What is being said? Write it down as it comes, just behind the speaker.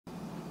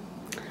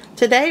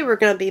Today we're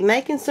going to be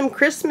making some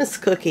Christmas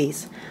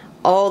cookies.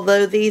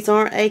 Although these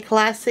aren't a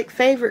classic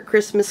favorite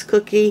Christmas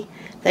cookie,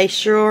 they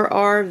sure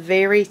are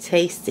very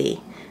tasty.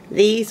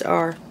 These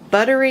are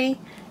Buttery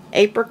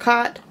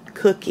Apricot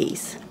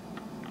Cookies.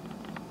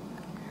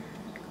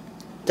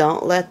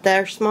 Don't let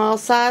their small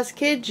size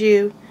kid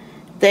you.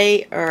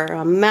 They are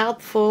a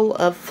mouthful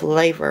of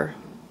flavor.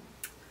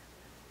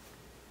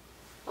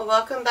 Well,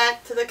 welcome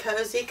back to the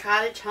Cozy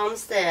Cottage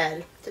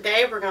Homestead.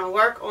 Today we're going to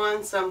work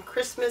on some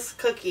Christmas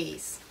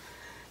cookies.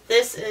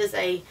 This is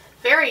a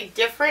very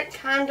different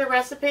kind of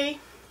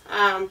recipe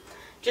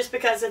just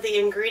because of the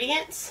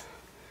ingredients.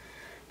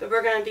 But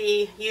we're going to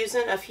be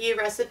using a few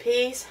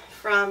recipes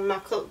from my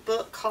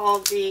cookbook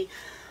called the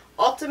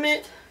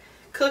Ultimate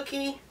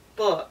Cookie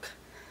Book.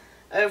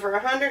 Over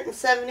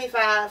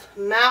 175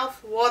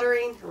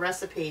 mouth-watering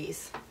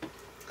recipes.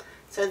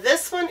 So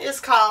this one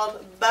is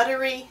called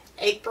Buttery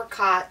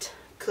Apricot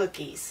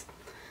Cookies.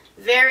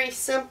 Very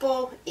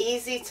simple,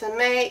 easy to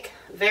make,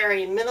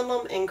 very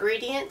minimum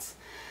ingredients.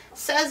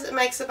 Says it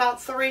makes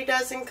about 3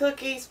 dozen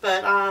cookies,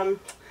 but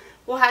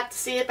we'll have to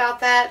see about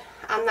that.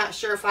 I'm not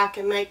sure if I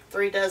can make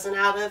 3 dozen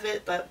out of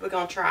it, but we're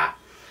going to try.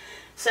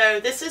 So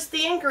this is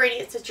the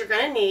ingredients that you're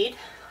going to need.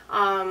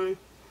 1/2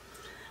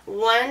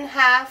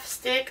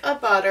 stick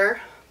of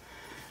butter.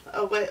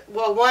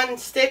 Well, 1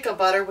 stick of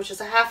butter, which is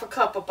a 1/2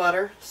 cup of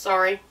butter.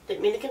 Sorry,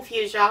 didn't mean to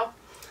confuse y'all.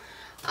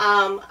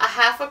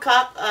 1/2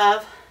 cup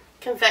of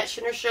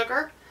confectioner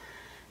sugar.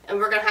 And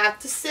we're going to have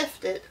to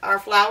sift it, our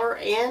flour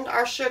and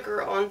our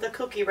sugar on the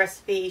cookie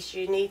recipes.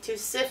 You need to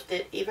sift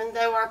it, even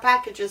though our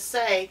packages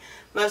say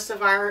most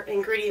of our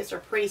ingredients are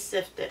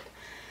pre-sifted.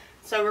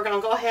 So we're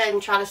going to go ahead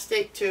and try to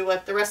stick to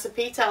what the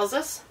recipe tells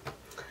us.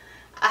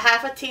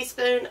 1/2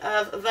 teaspoon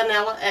of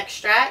vanilla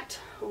extract,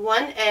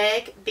 1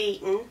 egg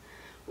beaten,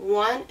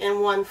 1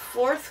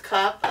 1/4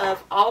 cup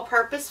of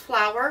all-purpose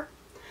flour,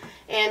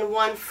 and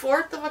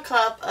 1/4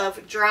 cup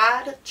of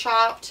dried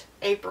chopped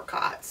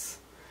apricots.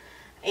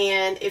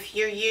 And if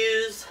you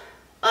use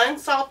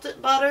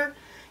unsalted butter,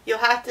 you'll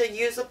have to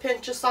use a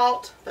pinch of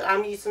salt, but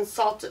I'm using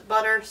salted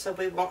butter, so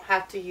we won't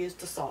have to use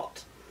the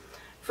salt.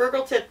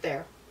 Frugal tip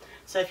there.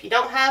 So if you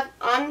don't have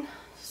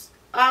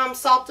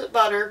unsalted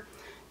butter,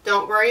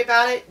 don't worry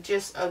about it.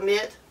 Just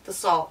omit the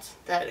salt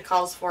that it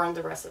calls for in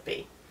the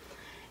recipe,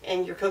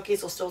 and your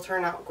cookies will still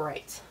turn out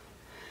great.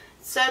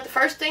 So the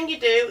first thing you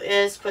do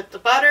is put the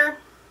butter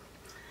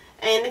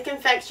and the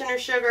confectioner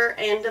sugar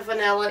and the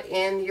vanilla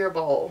in your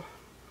bowl.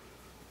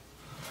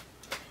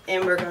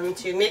 And we're going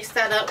to mix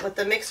that up with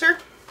the mixer.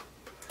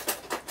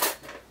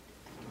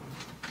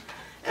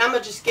 And I'm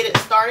going to just get it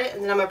started,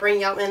 and then I'm going to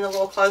bring y'all in a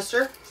little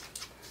closer.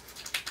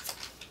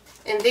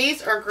 And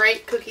these are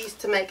great cookies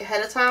to make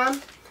ahead of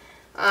time.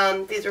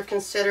 These are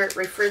considered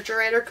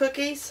refrigerator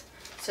cookies.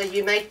 So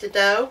you make the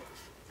dough,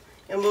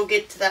 and we'll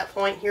get to that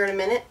point here in a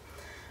minute.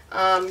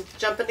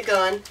 Jumping the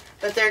gun.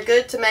 But they're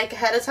good to make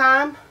ahead of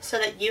time so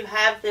that you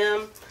have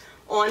them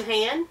on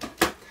hand.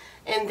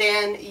 And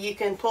then you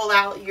can pull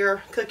out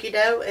your cookie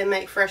dough and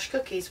make fresh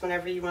cookies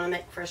whenever you want to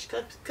make fresh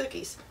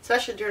cookies.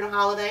 Especially during the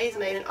holidays.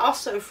 And it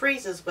also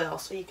freezes well.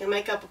 So you can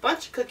make up a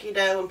bunch of cookie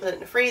dough and put it in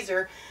the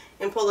freezer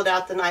and pull it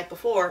out the night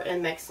before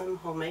and make some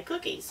homemade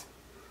cookies.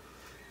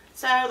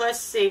 So let's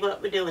see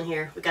what we're doing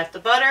here. We got the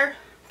butter,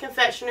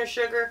 confectioner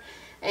sugar,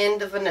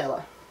 and the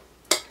vanilla.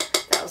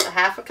 That was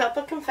 1/2 cup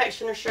of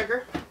confectioner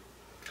sugar.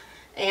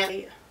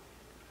 And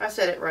I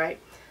said it right.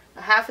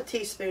 1/2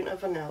 teaspoon of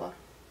vanilla.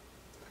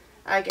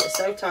 I get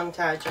so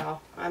tongue-tied,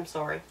 y'all. I'm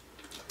sorry.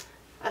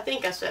 I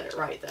think I said it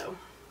right, though.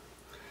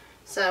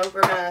 So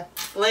we're going to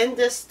blend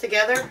this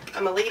together.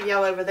 I'm going to leave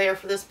y'all over there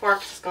for this part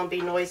because it's going to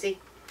be noisy.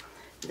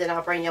 Then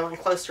I'll bring y'all in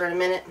closer in a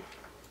minute.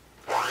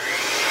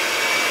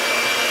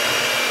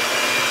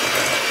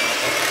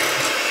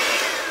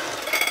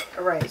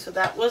 Alright, so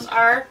that was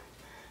our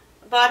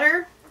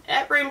butter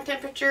at room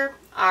temperature,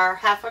 our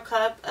 1/2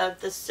 cup of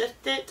the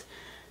sifted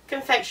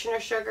confectioner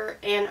sugar,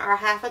 and our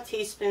 1/2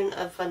 teaspoon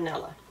of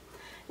vanilla.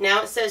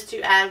 Now it says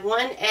to add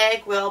 1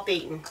 egg well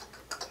beaten.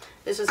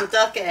 This is a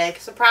duck egg.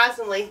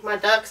 Surprisingly, my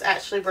ducks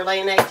actually were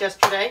laying eggs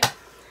yesterday.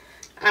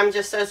 I'm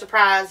just so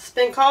surprised. It's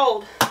been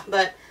cold,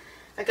 but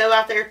I go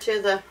out there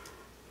to the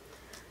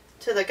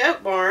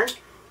goat barn,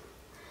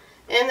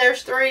 and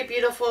there's 3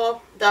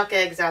 beautiful duck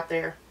eggs out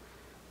there.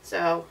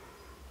 So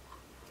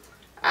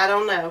I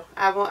don't know.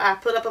 I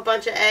put up a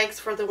bunch of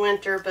eggs for the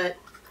winter, but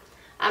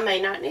I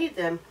may not need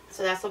them.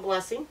 So that's a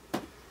blessing.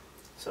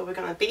 So we're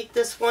going to beat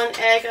this 1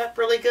 egg up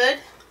really good.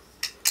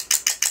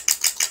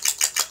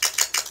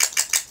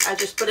 I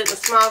just put it in a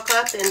small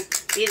cup and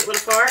beat it with a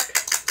fork.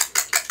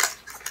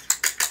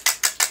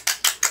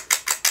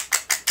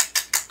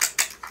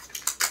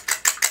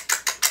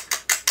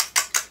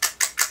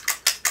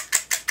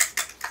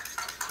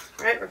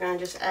 Alright, we're going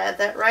to just add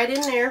that right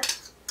in there.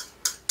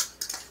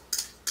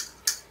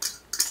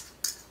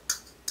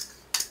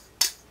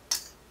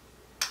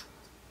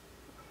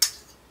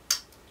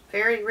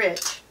 Very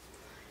rich.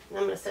 And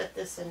I'm going to set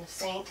this in the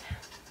sink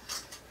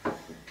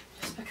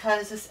just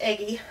because it's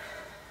eggy.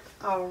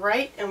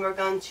 Alright, and we're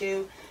going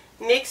to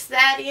mix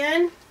that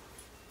in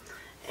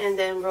And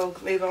then we'll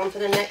move on to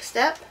the next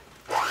step.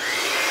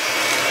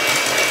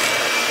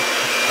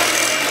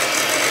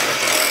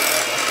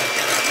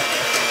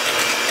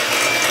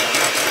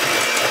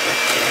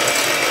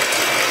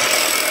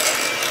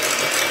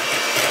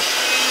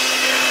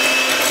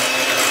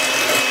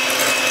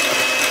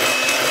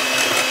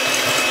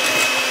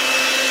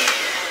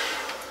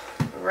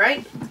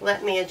 Alright,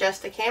 let me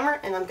adjust the camera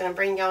and I'm going to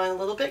bring y'all in a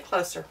little bit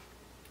closer.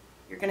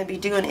 You're going to be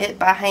doing it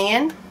by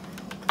hand,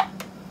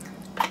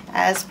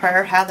 as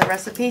per how the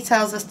recipe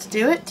tells us to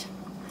do it.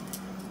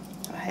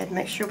 Go ahead and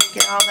make sure we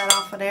get all that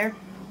off of there.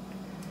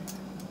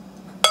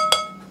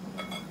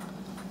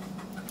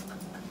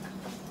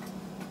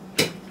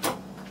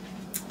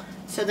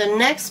 So the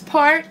next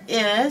part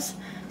is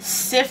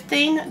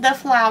sifting the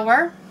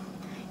flour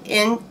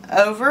in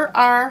over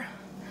our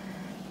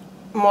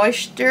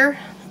moisture,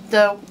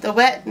 the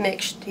wet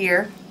mixed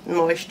here,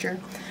 moisture,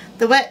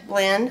 the wet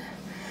blend.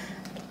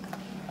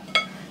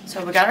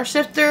 So we got our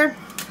sifter,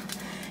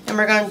 and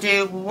we're going to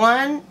do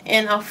 1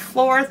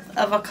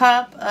 1/4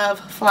 cup of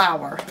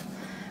flour.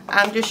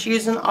 I'm just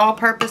using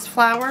all-purpose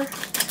flour.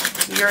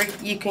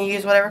 You can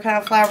use whatever kind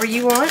of flour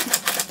you want.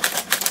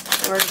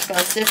 And we're just going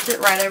to sift it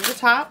right over the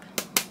top.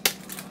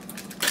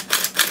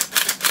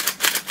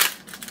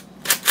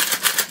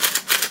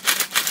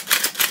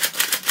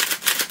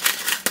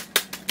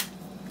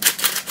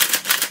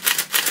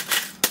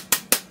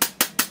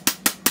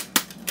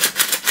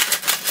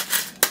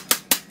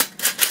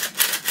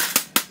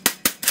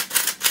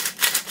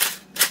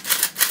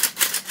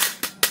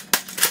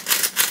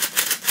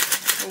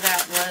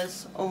 That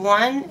was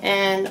 1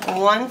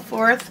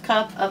 1/4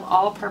 cup of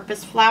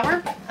all-purpose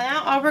flour.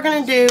 Now all we're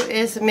going to do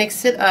is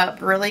mix it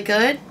up really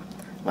good.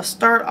 I'll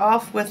start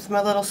off with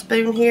my little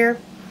spoon here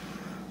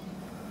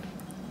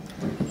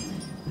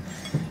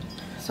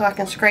so I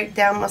can scrape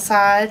down my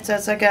sides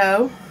as I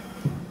go.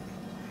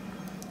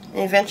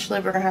 And eventually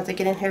we're going to have to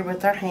get in here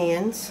with our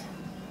hands.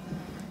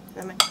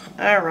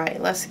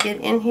 Alright, let's get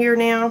in here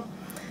now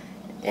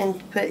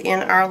and put in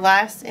our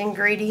last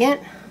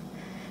ingredient,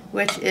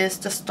 which is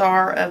the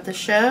star of the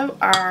show,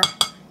 our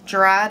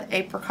dried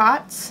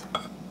apricots.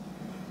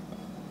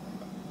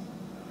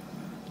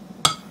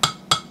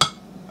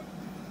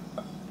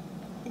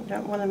 You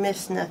don't want to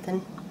miss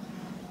nothing.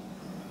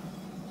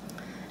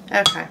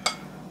 Okay.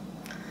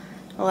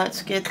 Well,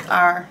 let's get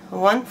our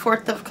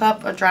 1/4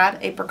 cup of dried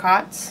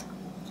apricots.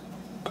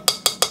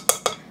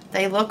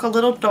 They look a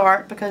little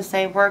dark because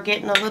they were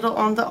getting a little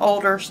on the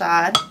older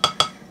side,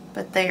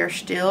 but they are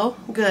still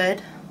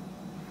good.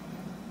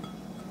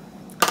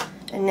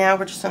 And now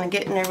we're just going to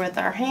get in there with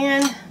our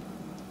hand.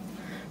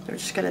 We're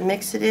just going to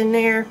mix it in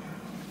there.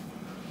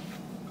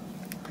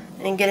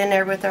 And get in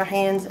there with our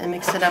hands and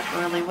mix it up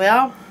really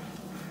well.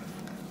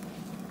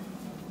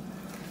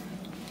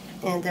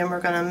 And then we're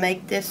going to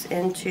make this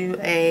into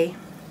a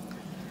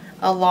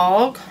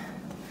log.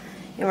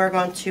 And we're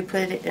going to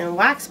put it in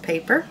wax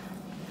paper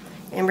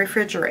and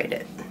refrigerate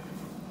it.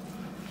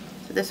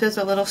 So this is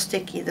a little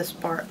sticky, this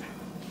part.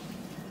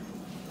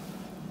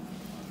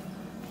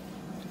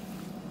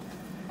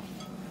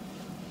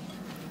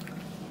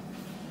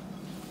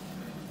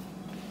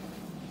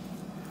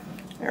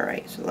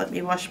 Alright, so let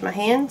me wash my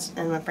hands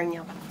and I'll bring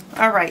you up.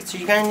 Alright, so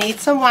you're going to need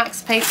some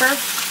wax paper.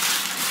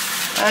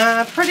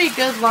 Pretty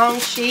good long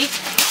sheet,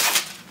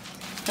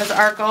 because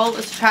our goal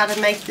is to try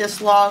to make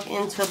this log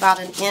into about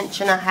 1.5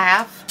 inches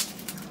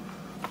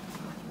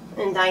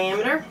in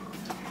diameter.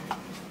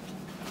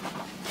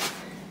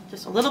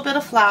 Just a little bit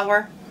of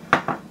flour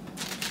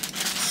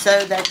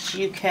so that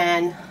you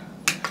can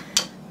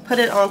put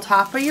it on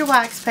top of your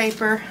wax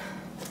paper.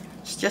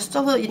 It's just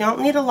a little, you don't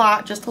need a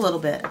lot, just a little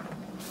bit.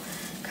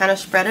 Kind of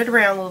spread it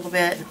around a little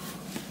bit,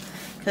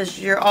 because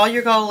all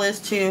your goal is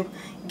to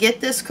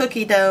get this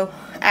cookie dough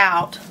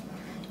out,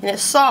 and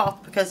it's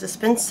soft because it's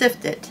been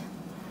sifted.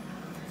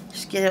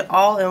 Just get it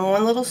all in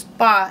one little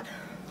spot.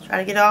 Try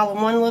to get it all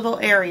in one little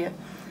area,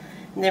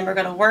 and then we're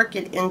going to work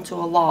it into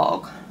a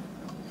log.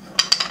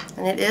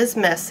 And it is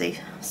messy,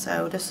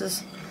 so this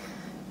is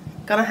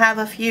going to have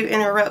a few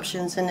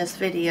interruptions in this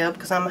video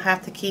because I'm going to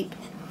have to keep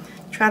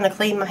trying to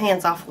clean my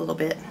hands off a little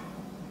bit.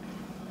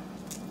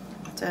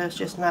 So it's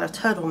just not a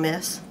total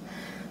mess.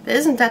 But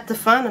isn't that the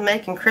fun of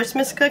making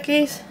Christmas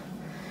cookies?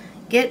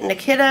 Getting the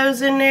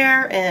kiddos in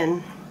there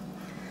and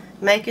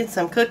making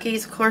some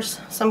cookies. Of course,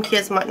 some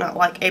kids might not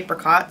like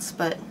apricots,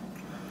 but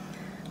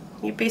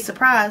you'd be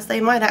surprised,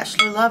 they might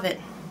actually love it.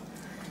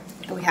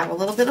 And we have a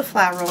little bit of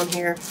flour on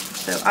here.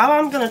 So all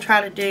I'm going to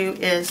try to do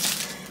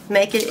is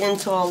make it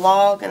into a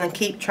log, and I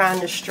keep trying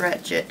to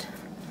stretch it.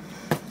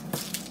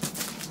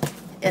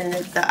 And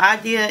the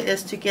idea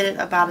is to get it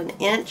about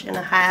 1.5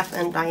 inches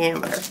in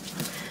diameter.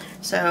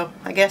 So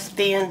I guess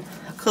being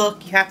a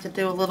cook, you have to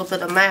do a little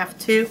bit of math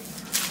too.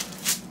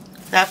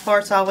 That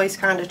part's always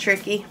kind of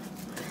tricky.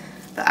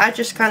 But I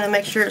just kind of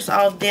make sure it's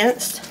all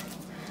densed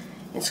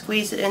and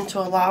squeeze it into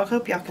a log.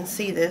 Hope y'all can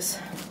see this.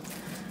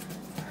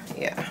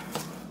 Yeah.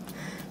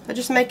 I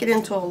just make it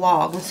into a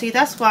log. And see,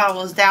 that's why I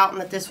was doubting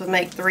that this would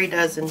make 3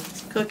 dozen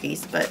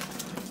cookies. But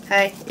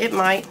hey, it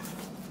might.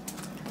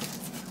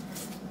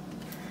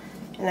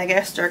 And I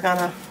guess they're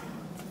gonna,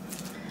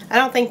 I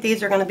don't think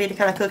these are gonna be the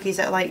kind of cookies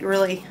that like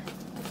really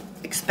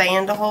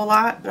expand a whole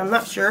lot. I'm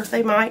not sure if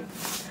they might.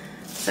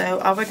 So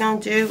all we're gonna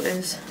do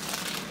is,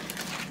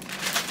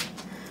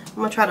 I'm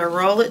gonna try to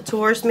roll it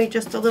towards me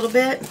just a little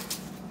bit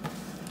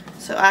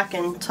so I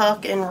can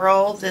tuck and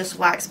roll this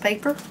wax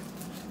paper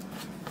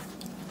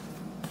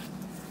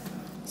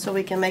so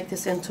we can make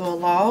this into a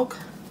log.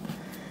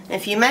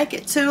 If you make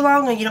it too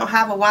long and you don't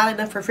have a wide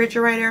enough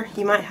refrigerator,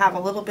 you might have a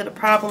little bit of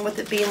problem with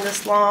it being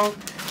this long,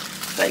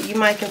 but you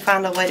might can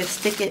find a way to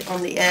stick it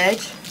on the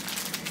edge.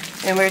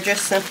 And we're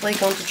just simply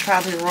going to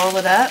try to roll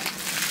it up.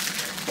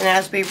 And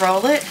as we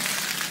roll it,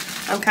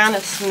 I'm kind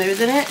of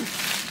smoothing it,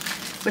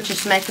 which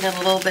is making it a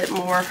little bit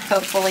more,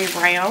 hopefully,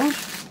 round.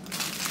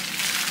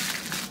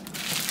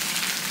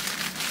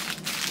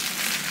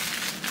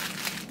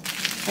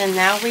 And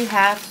now we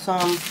have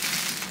some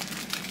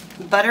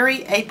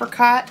buttery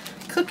apricot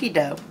cookie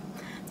dough.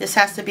 This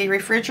has to be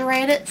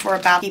refrigerated for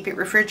about, keep it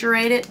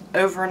refrigerated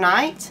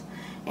overnight,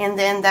 and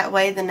then that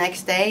way the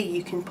next day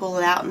you can pull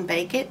it out and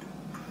bake it.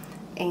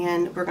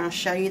 And we're going to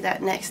show you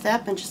that next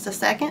step in just a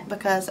second,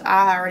 because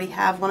I already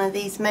have one of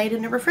these made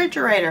in the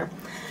refrigerator.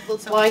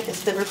 Looks like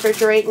it's been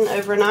refrigerating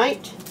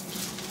overnight,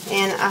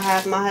 and I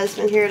have my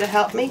husband here to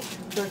help me.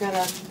 We're going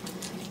to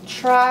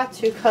try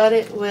to cut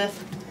it with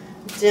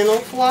dental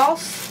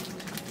floss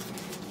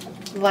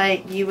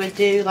like you would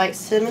do like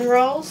cinnamon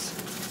rolls.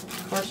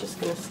 Of course, it's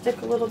going to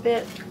stick a little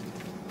bit.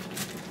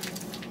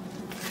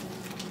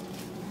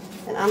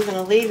 And I'm going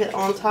to leave it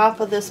on top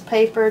of this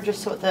paper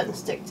just so it doesn't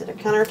stick to the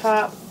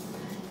countertop.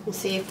 And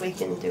see if we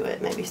can do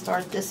it. Maybe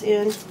start this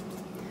end.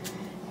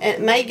 It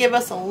may give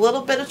us a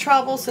little bit of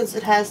trouble since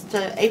it has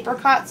the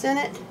apricots in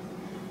it,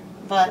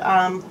 but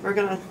we're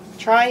going to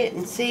try it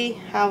and see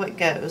how it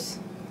goes.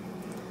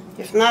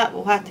 If not,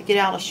 we'll have to get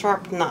out a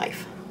sharp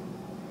knife.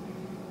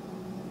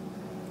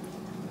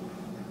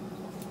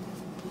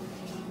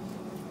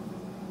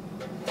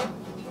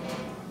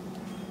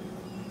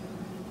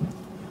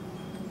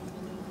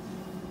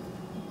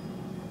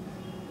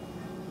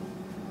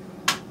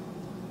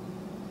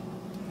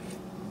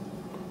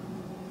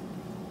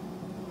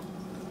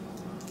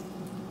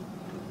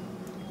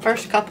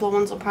 First couple of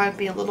ones will probably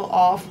be a little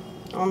off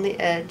on the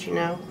edge, you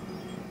know.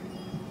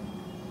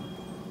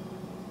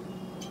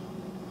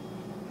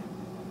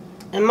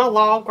 And my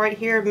log right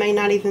here may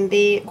not even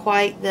be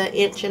quite the 1.5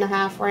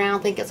 inch round.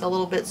 I think it's a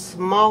little bit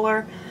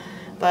smaller.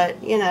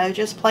 But, you know,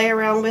 just play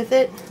around with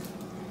it.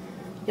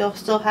 You'll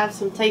still have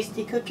some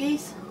tasty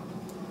cookies.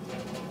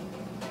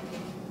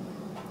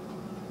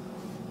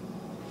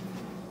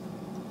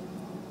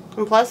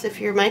 And plus, if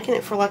you're making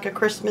it for like a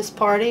Christmas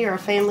party or a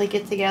family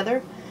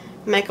get-together,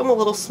 make them a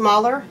little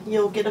smaller.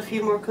 You'll get a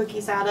few more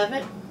cookies out of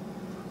it.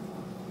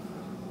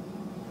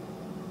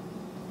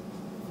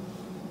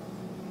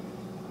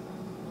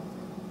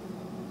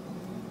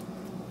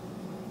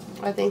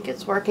 I think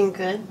it's working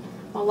good.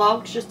 My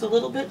log's just a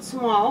little bit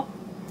small.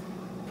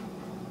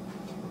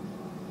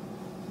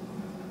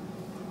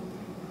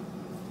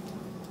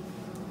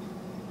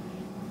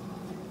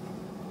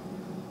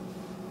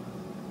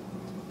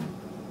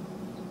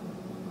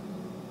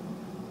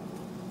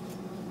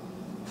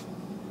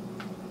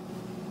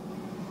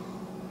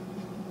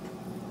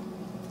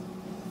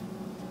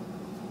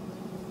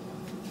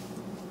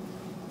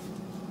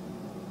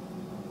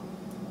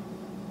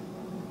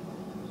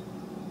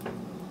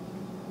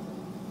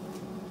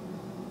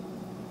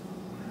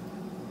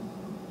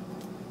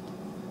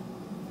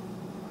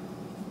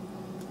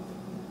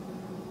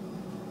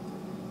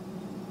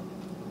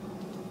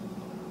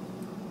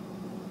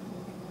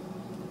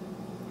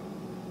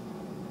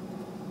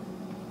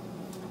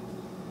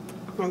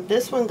 And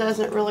this one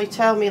doesn't really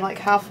tell me like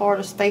how far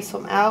to space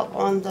them out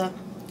on the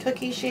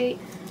cookie sheet,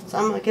 so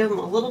I'm going to give them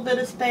a little bit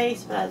of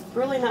space, but I'm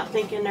really not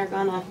thinking they're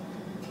going to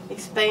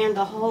expand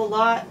a whole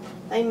lot.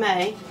 They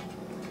may,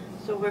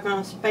 so we're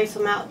going to space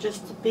them out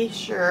just to be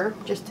sure,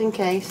 just in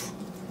case.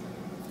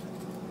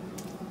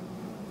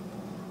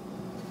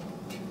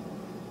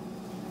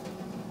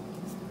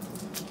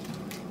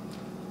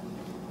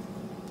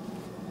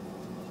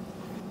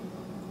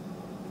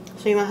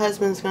 See, my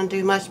husband's going to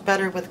do much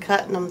better with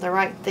cutting them the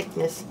right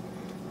thickness.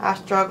 I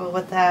struggle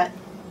with that.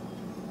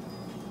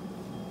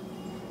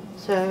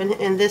 So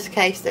in this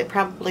case, they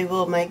probably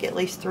will make at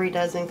least 3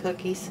 dozen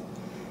cookies.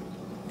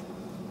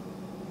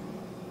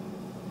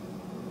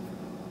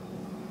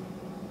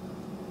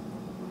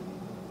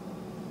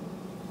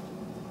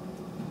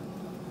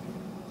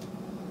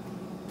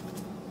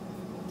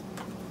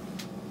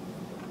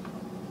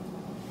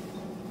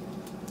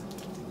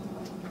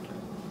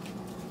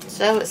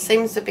 So it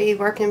seems to be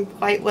working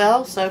quite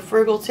well. So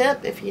frugal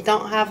tip, if you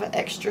don't have an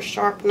extra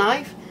sharp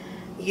knife,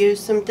 use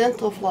some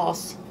dental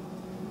floss.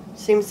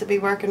 Seems to be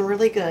working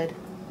really good.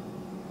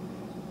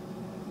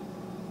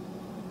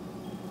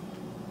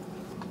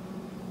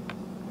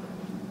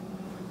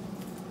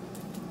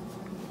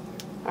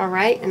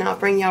 Alright, and I'll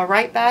bring y'all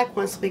right back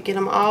once we get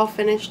them all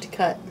finished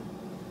cut.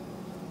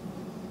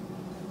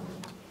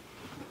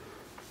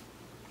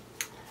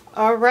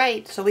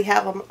 Alright, so we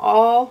have them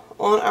all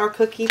on our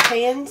cookie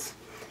pans.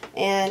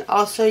 And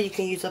also you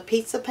can use a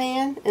pizza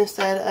pan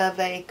instead of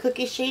a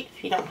cookie sheet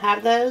if you don't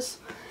have those.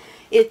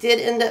 It did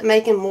end up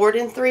making more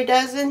than 3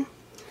 dozen.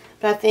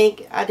 But I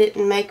think I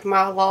didn't make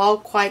my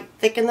log quite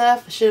thick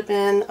enough. It should have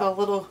been a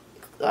little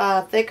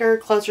thicker,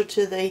 closer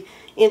to the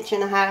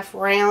 1.5 inch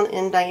round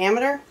in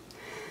diameter.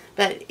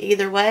 But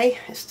either way,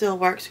 it still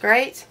works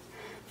great.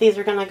 These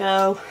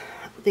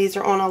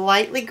are on a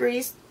lightly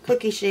greased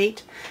cookie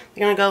sheet.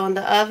 They're going to go in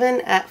the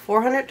oven at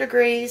 400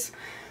 degrees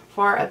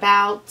for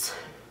about,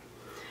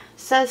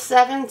 says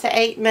 7 to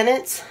 8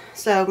 minutes.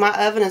 So my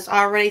oven is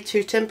already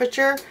to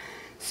temperature.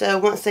 So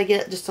once they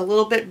get just a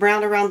little bit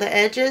brown around the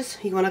edges,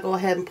 you want to go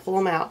ahead and pull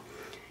them out.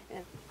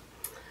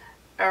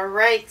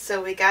 Alright,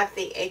 so we got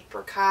the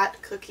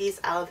apricot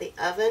cookies out of the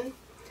oven.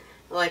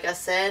 Like I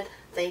said,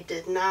 they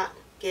did not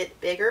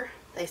get bigger.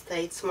 They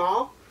stayed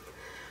small.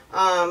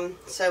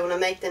 So when I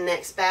make the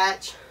next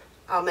batch,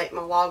 I'll make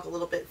my log a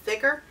little bit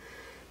thicker.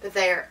 But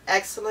they are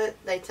excellent.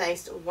 They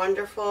taste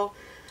wonderful.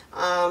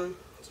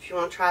 If you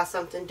want to try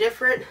something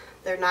different,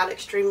 they're not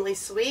extremely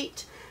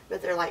sweet,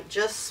 but they're like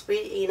just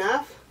sweet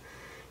enough.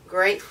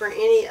 Great for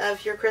any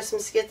of your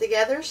Christmas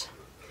get-togethers.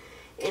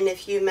 And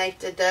if you make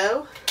the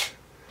dough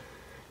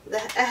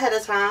ahead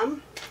of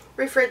time,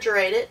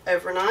 refrigerate it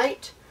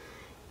overnight,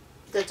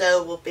 the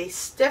dough will be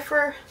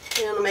stiffer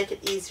and it'll make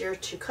it easier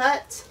to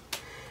cut.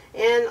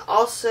 And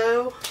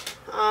also,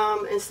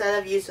 instead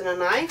of using a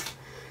knife,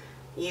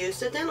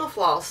 use a dental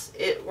floss.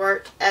 It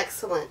worked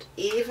excellent,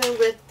 even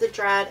with the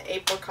dried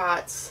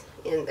apricots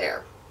in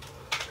there.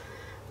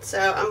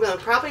 So I'm going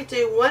to probably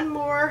do one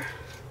more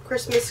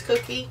Christmas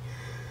cookie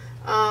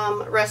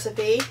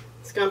recipe.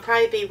 It's going to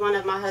probably be one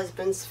of my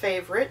husband's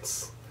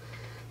favorites.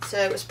 So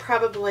it was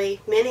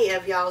probably many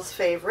of y'all's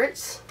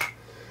favorites.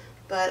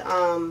 But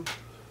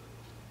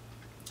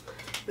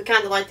we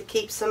kind of like to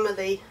keep some of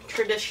the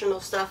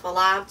traditional stuff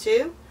alive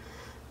too.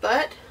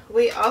 But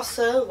we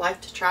also like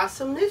to try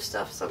some new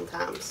stuff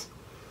sometimes.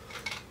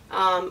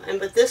 And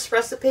with this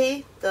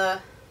recipe,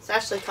 it's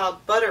actually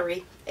called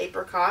Buttery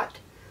Apricot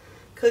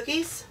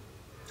Cookies.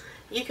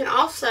 You can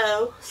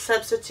also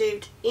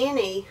substitute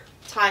any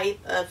type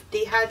of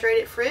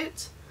dehydrated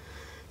fruit.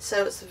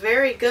 So it's a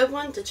very good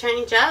one to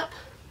change up.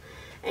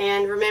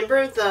 And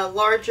remember, the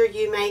larger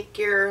you make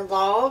your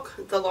log,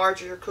 the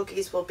larger your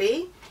cookies will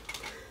be.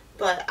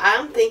 But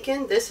I'm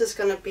thinking this is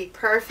going to be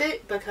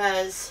perfect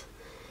because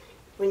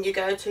when you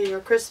go to your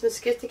Christmas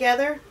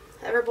get-together,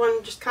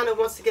 everyone just kind of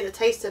wants to get a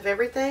taste of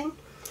everything.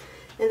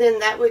 And then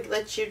that would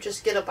let you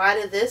just get a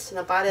bite of this and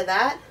a bite of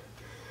that.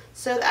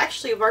 So it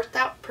actually worked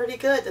out pretty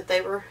good that they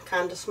were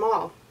kind of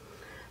small.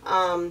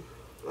 I'll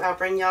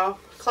bring y'all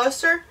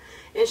closer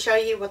and show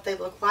you what they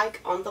look like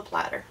on the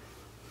platter.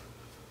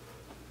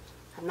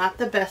 I'm not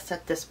the best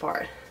at this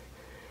part.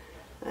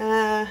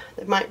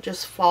 They might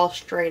just fall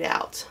straight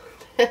out.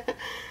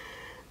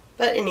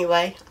 But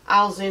anyway,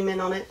 I'll zoom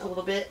in on it a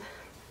little bit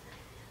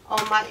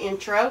on my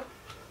intro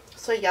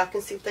so y'all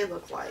can see what they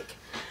look like.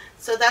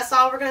 So that's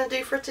all we're going to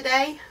do for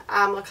today.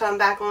 I'm going to come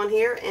back on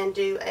here and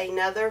do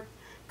another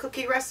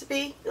cookie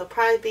recipe. It'll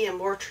probably be a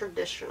more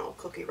traditional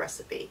cookie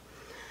recipe.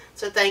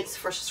 So thanks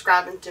for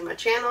subscribing to my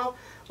channel,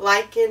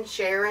 liking,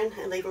 sharing,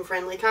 and leaving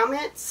friendly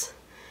comments.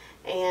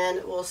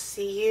 And we'll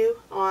see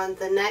you on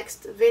the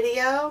next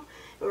video.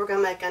 And we're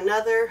going to make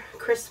another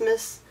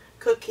Christmas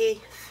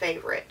cookie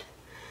favorite.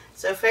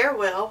 So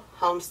farewell,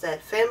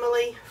 Homestead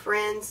family,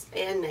 friends,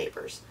 and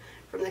neighbors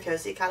from the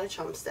Cozy Cottage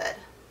Homestead.